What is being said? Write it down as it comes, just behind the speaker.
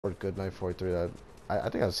Good night 43. That I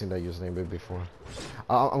think I've seen that username before.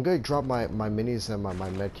 I'm gonna drop my minis and my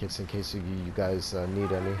med kits in case you guys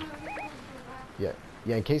need any. Yeah,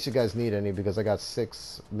 yeah, in case you guys need any, because I got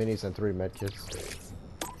 6 minis and 3 med kits.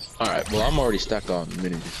 Alright, well I'm already stuck on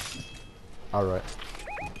minis. All right.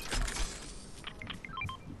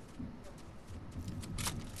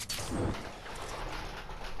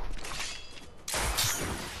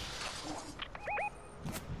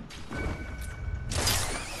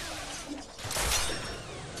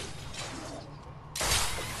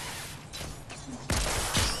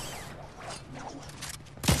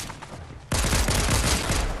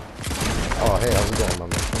 Oh, hey, how's it going, my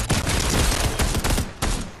man?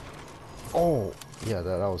 Oh, yeah,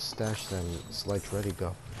 that was stashed and slice ready.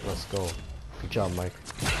 Go. Let's go. Good job, Mike.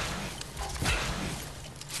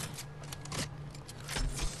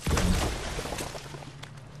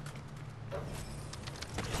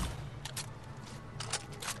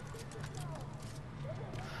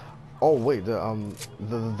 Oh wait,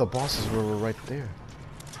 the bosses were right there.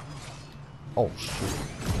 Oh shoot!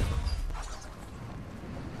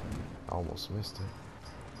 I almost missed it.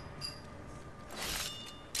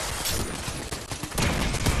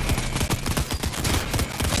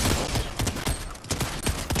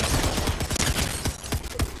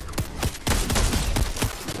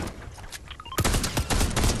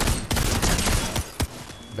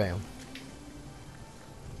 Bam.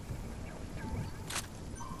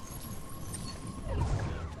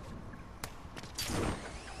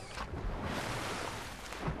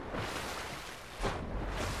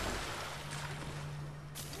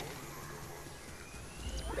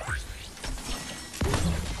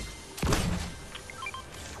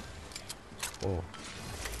 Oh,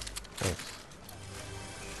 thanks.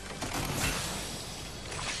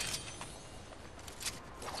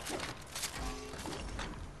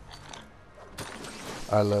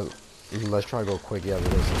 Let's try to go quick. Yeah,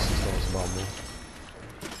 because this is about me.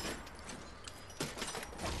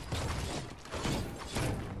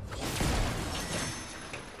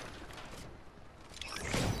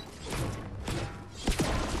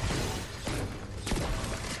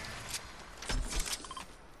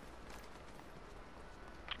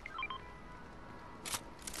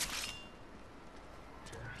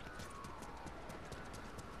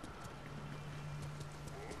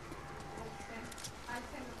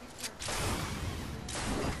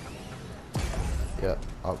 Yeah,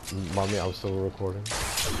 mommy, I'm still recording.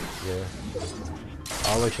 Yeah,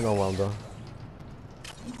 I'll let you know when I'm done.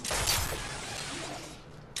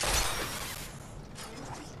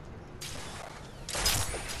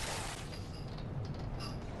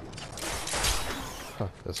 Huh,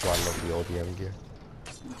 that's why I love the ODM gear.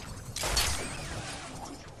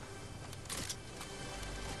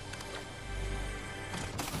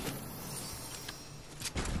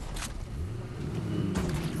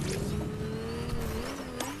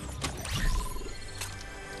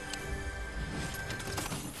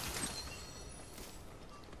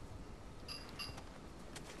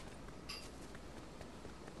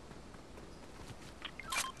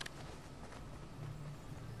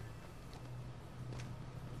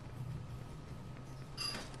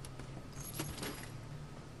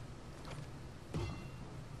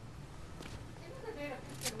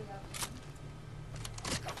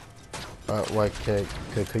 What, could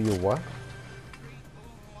you what?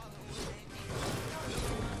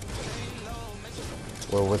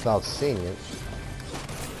 Well, without seeing it.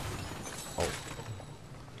 Oh.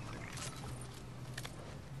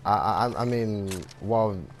 I mean,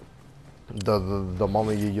 well, the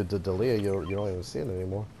moment you delete it, you don't even see it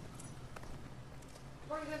anymore.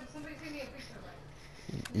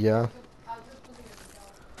 Yeah.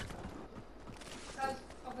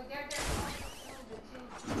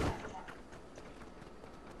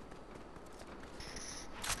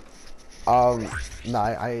 No,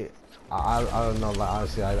 I don't know. Like,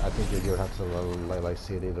 honestly, I think you have to like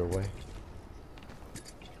see it either way.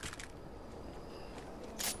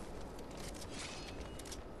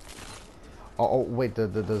 Oh wait,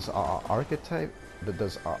 does archetype?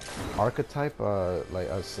 Does archetype like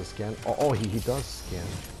scan? Oh, he does scan.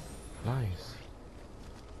 Nice.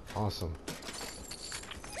 Awesome.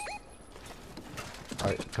 All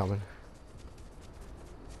right, coming.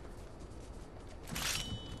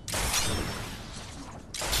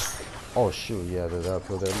 Oh shoot, yeah, they're up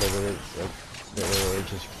there. They're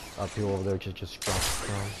just up here over there, just drop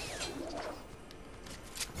down.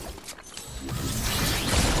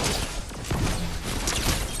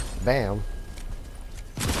 Bam.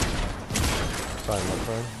 Sorry, my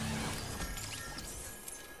friend.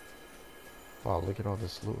 Wow, look at all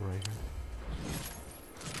this loot right here.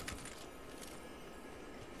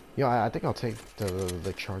 Yeah, I think I'll take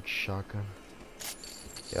the charged shotgun.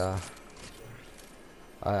 Yeah.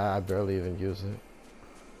 I barely even use it.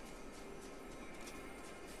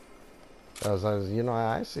 You know,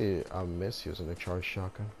 I actually miss using the charged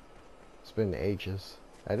shotgun. It's been ages.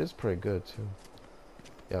 It is pretty good too.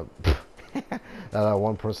 Yep. That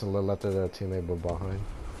one person left their teammate behind.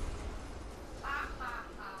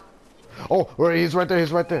 Oh, wait, he's right there.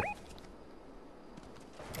 He's right there.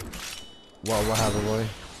 What happened, boy?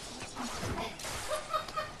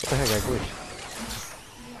 What the heck? I glitched.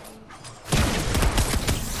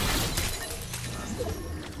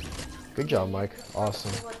 Good job, Mike.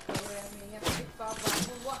 Awesome.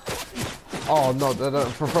 Oh no,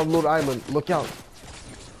 from Loot Island. Look out.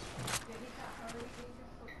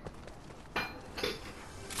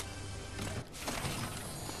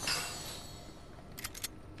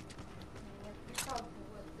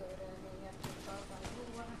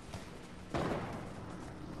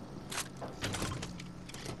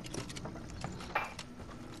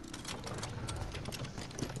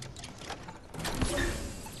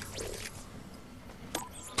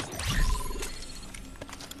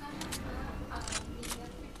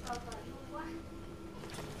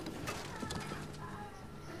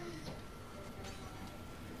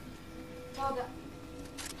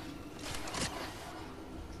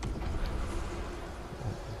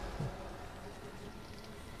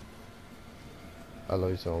 I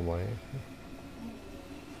love you so much.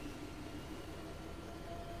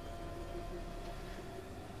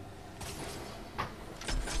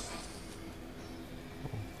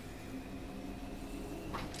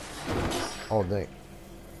 Oh, dang.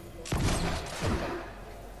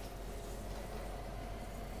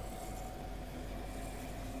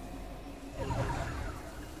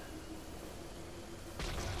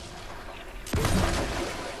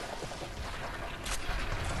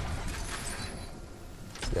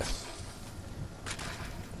 Yes.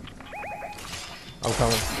 I'm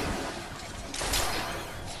coming.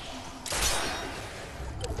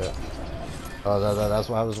 Yeah. Oh, that's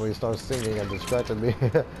what happens when you start singing and distracting me.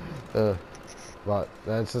 But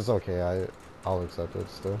that's just okay. I'll accept it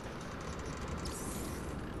still.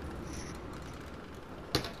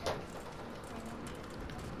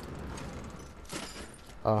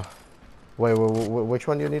 Uh, wait, which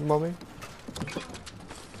one do you need, mommy?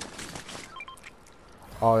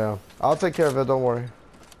 Oh yeah, I'll take care of it. Don't worry.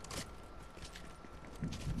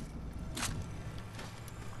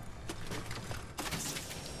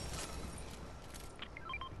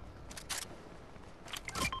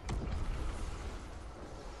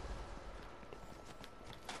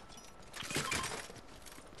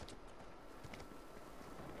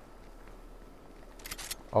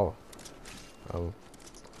 Oh,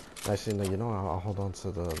 actually, no, you know, I'll hold on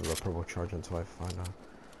to the purple charge until I find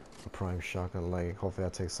a prime shotgun. Like, hopefully, I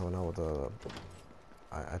take someone out with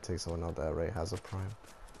I take someone out that already has a prime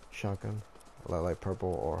shotgun, like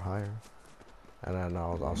purple or higher, and then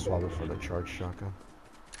I'll swap it for the charged shotgun.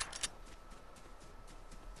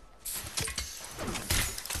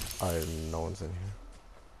 Alright, no one's in here.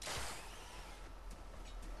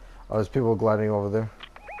 Oh, there's people gliding over there.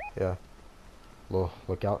 Yeah.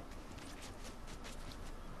 Look out.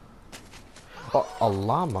 Oh, a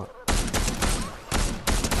llama.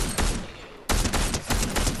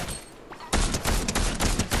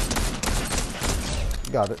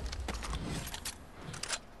 Got it.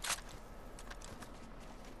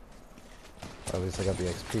 At least I got the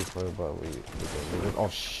XP for it, but we didn't need it. Oh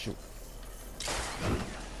shoot.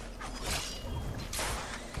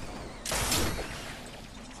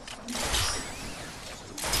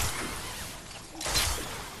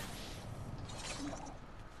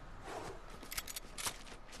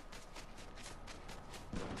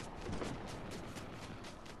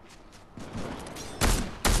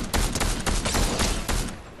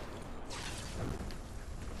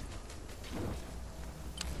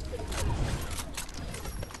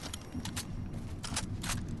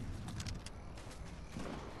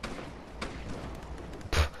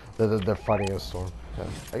 They're fighting a storm. Yeah.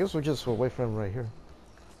 I guess we'll wait for them right here,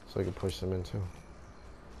 so we can push them in too.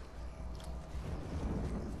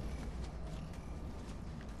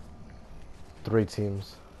 Three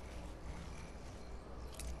teams.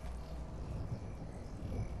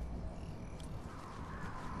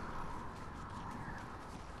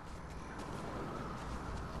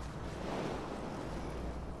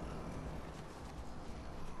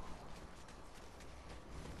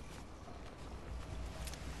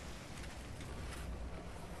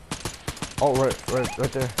 Oh, right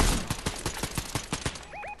there.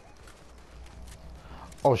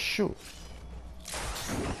 Oh shoot.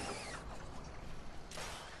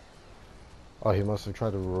 Oh, he must have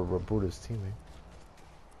tried to reboot his teammate.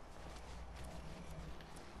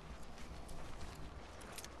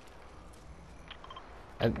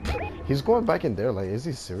 And he's going back in there. Like, is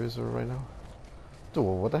he serious right now? Dude,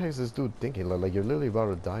 what the heck is this dude thinking? Like you're literally about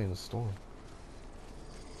to die in a storm.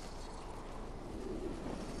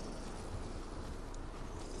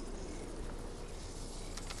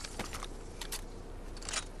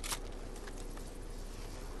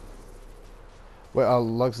 Wait,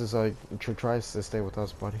 Lux is like, tries to stay with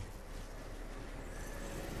us, buddy.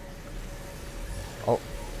 Oh.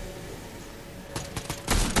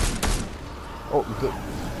 Oh,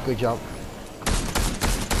 good job.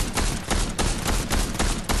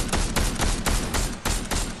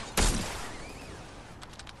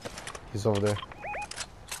 He's over there.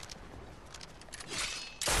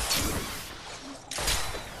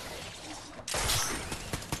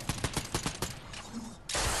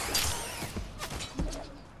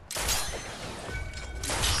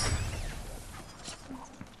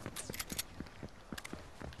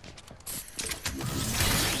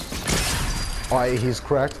 Oh, he's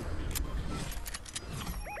cracked.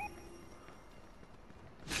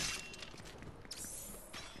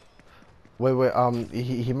 Wait,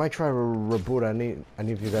 he might try to reboot. I need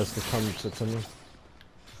if you guys could come to me.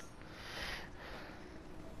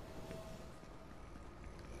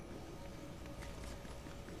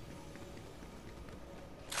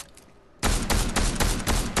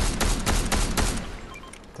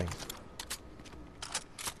 Thanks.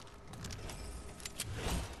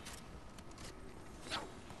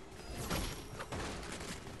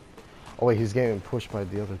 Oh wait, he's getting pushed by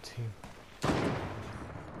the other team.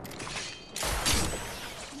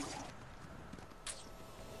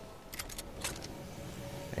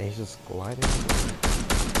 And he's just gliding.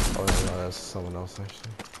 Oh no, that's someone else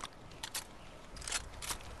actually.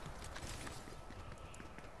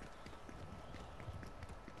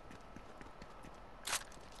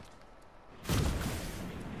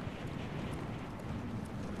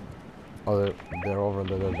 Oh, they're over in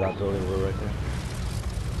that building. We're right there.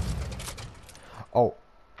 Oh,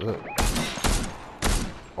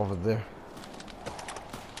 over there.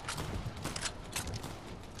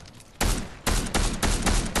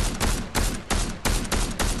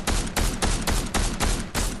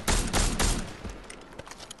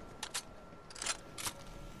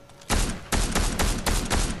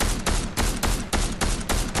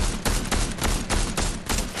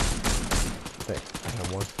 I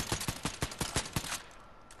have one.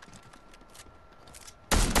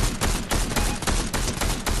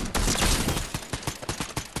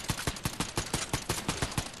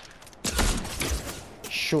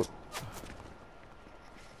 Shoot.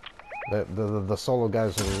 The solo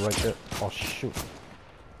guys are right there. Oh shoot.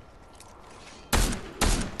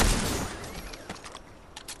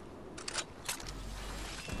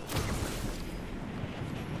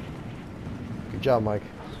 Good job, Mike.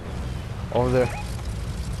 Over there.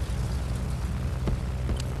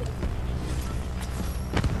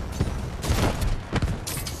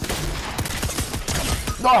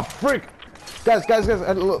 Oh, freak! Guys,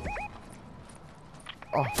 look.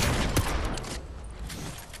 Oh.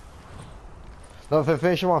 No,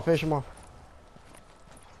 finish him off,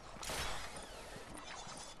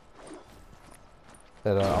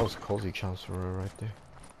 That was a cozy chance for her right there.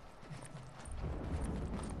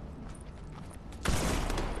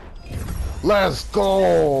 Let's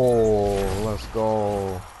go!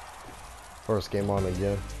 First game on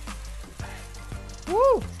again.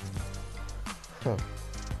 Woo! Huh.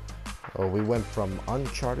 Oh, we went from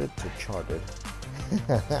Uncharted to Charted.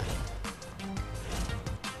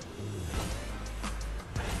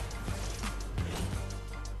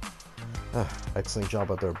 Excellent job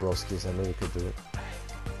out there, broskies. I knew you could do it.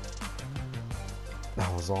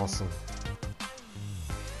 That was awesome.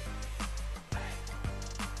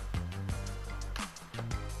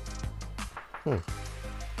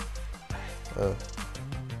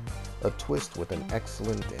 A twist with an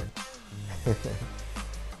excellent dance.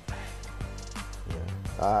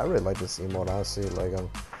 Yeah, I really like this emote. Honestly, like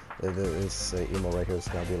this emote right here is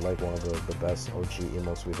gonna be like one of the best OG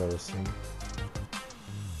emotes we've ever seen.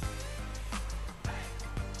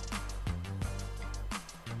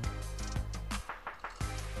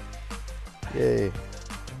 Yay!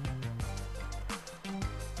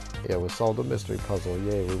 Yeah, we solved the mystery puzzle.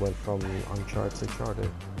 Yay! We went from Uncharted to Charted.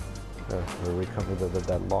 We recovered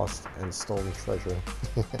that lost and stolen treasure.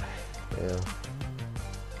 Yeah.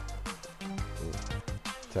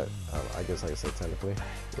 I guess I can say technically.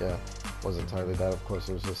 Yeah. Wasn't entirely that. Of course,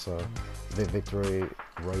 it was just the victory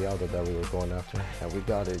royale that we were going after, and we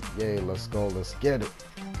got it. Yay! Let's go. Let's get it.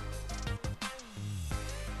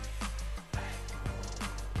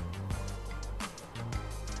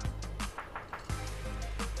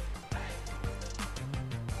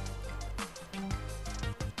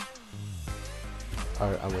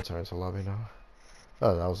 Alright, I'm returning to lobby now.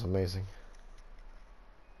 Oh, that was amazing.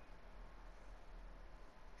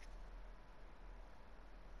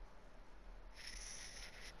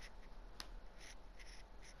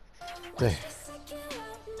 Dang.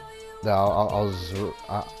 Yeah,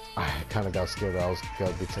 I kind of got scared that I was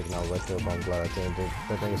gonna be taken out right there, but I'm glad I didn't.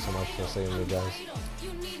 But thank you so much for saving me, guys.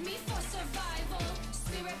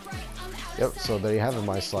 Yep, so there you have it,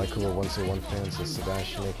 my Slycooler101 fans. It's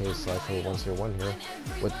Sebastian, aka Slycooler101 here,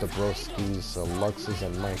 with the broskies, Luxes,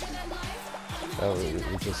 and Mike.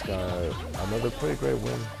 We just got another pretty great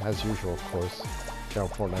win, as usual, of course. Got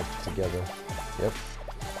Fortnite together. Yep.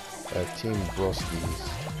 Team Broskies.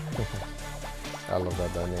 I love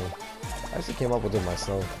that name. I actually came up with it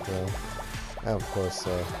myself, you know. And of course,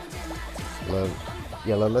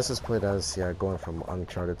 let's just put it as, yeah, going from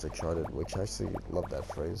Uncharted to Charted, which I actually love that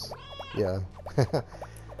phrase. Yeah.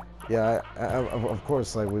 Yeah, of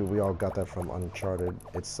course, like, we all got that from Uncharted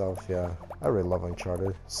itself, yeah. I really love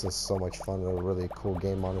Uncharted. It's just so much fun, a really cool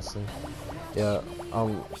game, honestly. Yeah,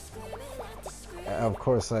 of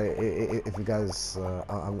course, if you guys,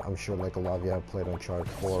 I'm sure like a lot of you have played Uncharted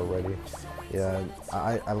 4 already. Yeah,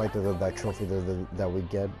 I like that trophy that we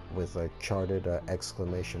get with a charted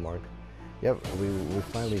exclamation mark. Yep, we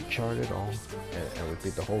finally charted all, and we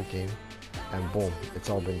beat the whole game, and boom, it's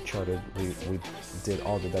all been charted. We did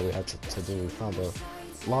all that we had to do. We found the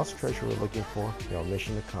lost treasure we're looking for. You know,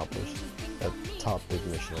 mission accomplished. That top big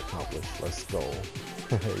mission accomplished. Let's go.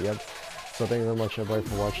 Yep. So thank you very much, everybody,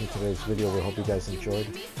 for watching today's video. We hope you guys enjoyed.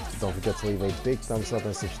 Don't forget to leave a big thumbs up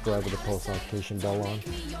and subscribe with the post notification bell on.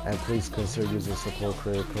 And please consider using support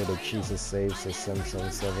creator code of Jesus Saves at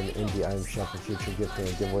 777 in the item shop for future gifting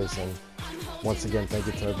and giveaways. And once again, thank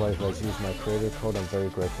you to everybody who has used my creator code. I'm very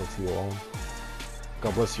grateful to you all.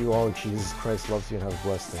 God bless you all. Jesus Christ loves you and have a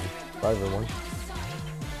blessed day. Bye, everyone.